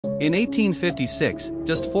In 1856,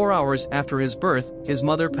 just 4 hours after his birth, his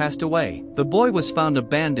mother passed away. The boy was found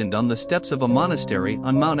abandoned on the steps of a monastery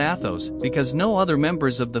on Mount Athos because no other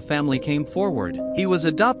members of the family came forward. He was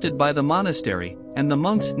adopted by the monastery, and the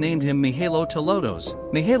monks named him Mihailo Tolotos.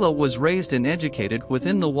 Mihailo was raised and educated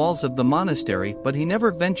within the walls of the monastery, but he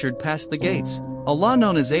never ventured past the gates. A law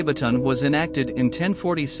known as Abaton was enacted in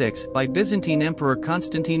 1046 by Byzantine Emperor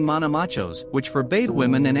Constantine Monomachos, which forbade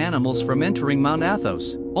women and animals from entering Mount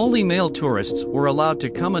Athos. Only male tourists were allowed to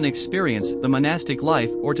come and experience the monastic life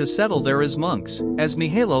or to settle there as monks. As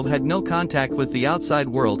Mihailo had no contact with the outside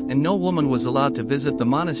world and no woman was allowed to visit the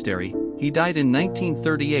monastery, he died in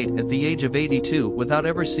 1938 at the age of 82 without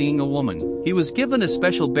ever seeing a woman. He was given a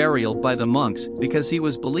special burial by the monks because he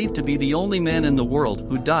was believed to be the only man in the world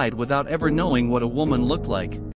who died without ever knowing what a woman looked like.